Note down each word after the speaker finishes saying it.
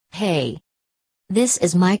Hey, this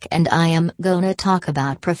is Mike and I am gonna talk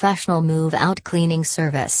about professional move-out cleaning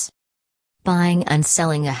service. Buying and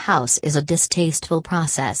selling a house is a distasteful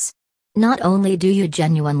process. Not only do you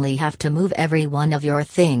genuinely have to move every one of your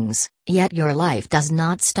things, yet your life does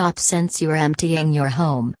not stop since you're emptying your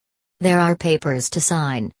home. There are papers to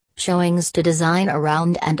sign, showings to design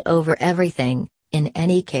around and over everything. In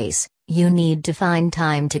any case, you need to find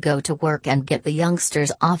time to go to work and get the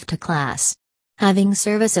youngsters off to class. Having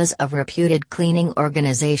services of reputed cleaning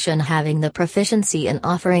organization having the proficiency in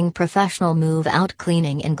offering professional move-out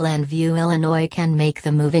cleaning in Glenview, Illinois can make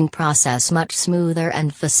the moving process much smoother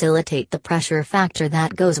and facilitate the pressure factor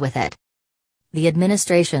that goes with it. The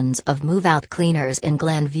administrations of move-out cleaners in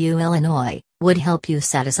Glenview, Illinois, would help you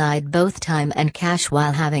set aside both time and cash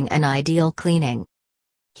while having an ideal cleaning.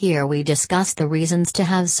 Here we discuss the reasons to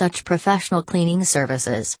have such professional cleaning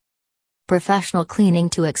services. Professional cleaning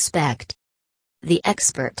to expect. The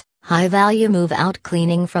expert, high-value move-out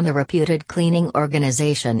cleaning from the reputed cleaning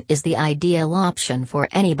organization is the ideal option for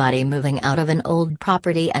anybody moving out of an old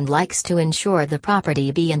property and likes to ensure the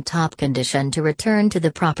property be in top condition to return to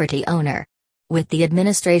the property owner. With the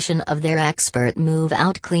administration of their expert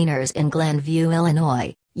move-out cleaners in Glenview,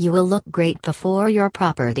 Illinois, you will look great before your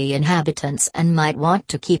property inhabitants and might want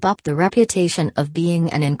to keep up the reputation of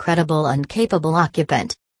being an incredible and capable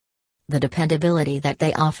occupant. The dependability that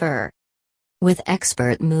they offer. With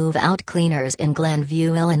expert move-out cleaners in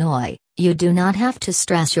Glenview, Illinois, you do not have to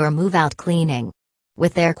stress your move-out cleaning.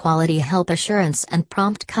 With their quality help assurance and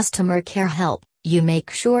prompt customer care help, you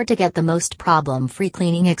make sure to get the most problem-free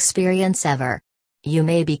cleaning experience ever. You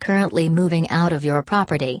may be currently moving out of your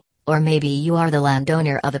property, or maybe you are the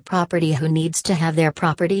landowner of a property who needs to have their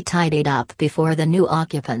property tidied up before the new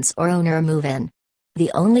occupants or owner move in.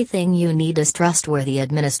 The only thing you need is trustworthy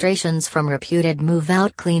administrations from reputed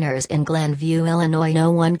move-out cleaners in Glenview, Illinois.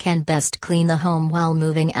 No one can best clean the home while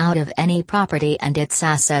moving out of any property and its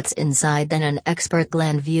assets inside than an expert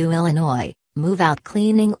Glenview, Illinois, move-out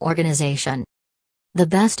cleaning organization. The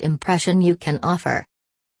best impression you can offer.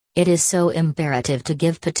 It is so imperative to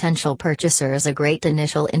give potential purchasers a great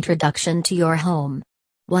initial introduction to your home.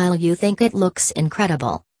 While you think it looks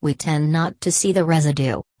incredible, we tend not to see the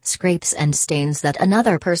residue, scrapes and stains that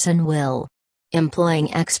another person will.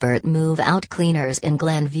 Employing expert move-out cleaners in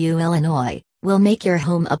Glenview, Illinois, will make your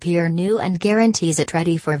home appear new and guarantees it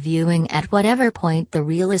ready for viewing at whatever point the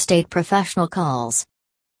real estate professional calls.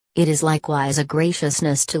 It is likewise a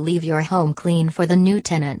graciousness to leave your home clean for the new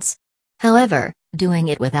tenants. However, doing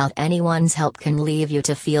it without anyone's help can leave you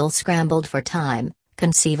to feel scrambled for time,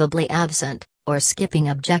 conceivably absent, or skipping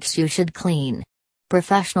objects you should clean.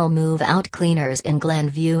 Professional move-out cleaners in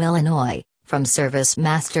Glenview, Illinois, from Service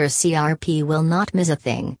Master CRP will not miss a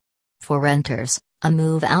thing. For renters, a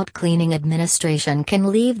move-out cleaning administration can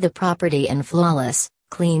leave the property in flawless,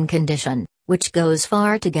 clean condition, which goes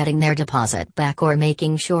far to getting their deposit back or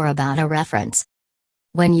making sure about a reference.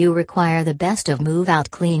 When you require the best of move-out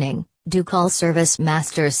cleaning, do call Service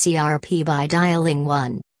Master CRP by dialing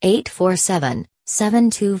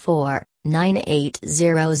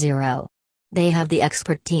 1-847-724-9800. They have the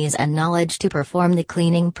expertise and knowledge to perform the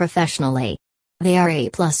cleaning professionally. They are A+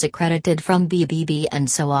 accredited from BBB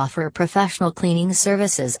and so offer professional cleaning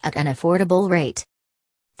services at an affordable rate.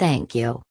 Thank you.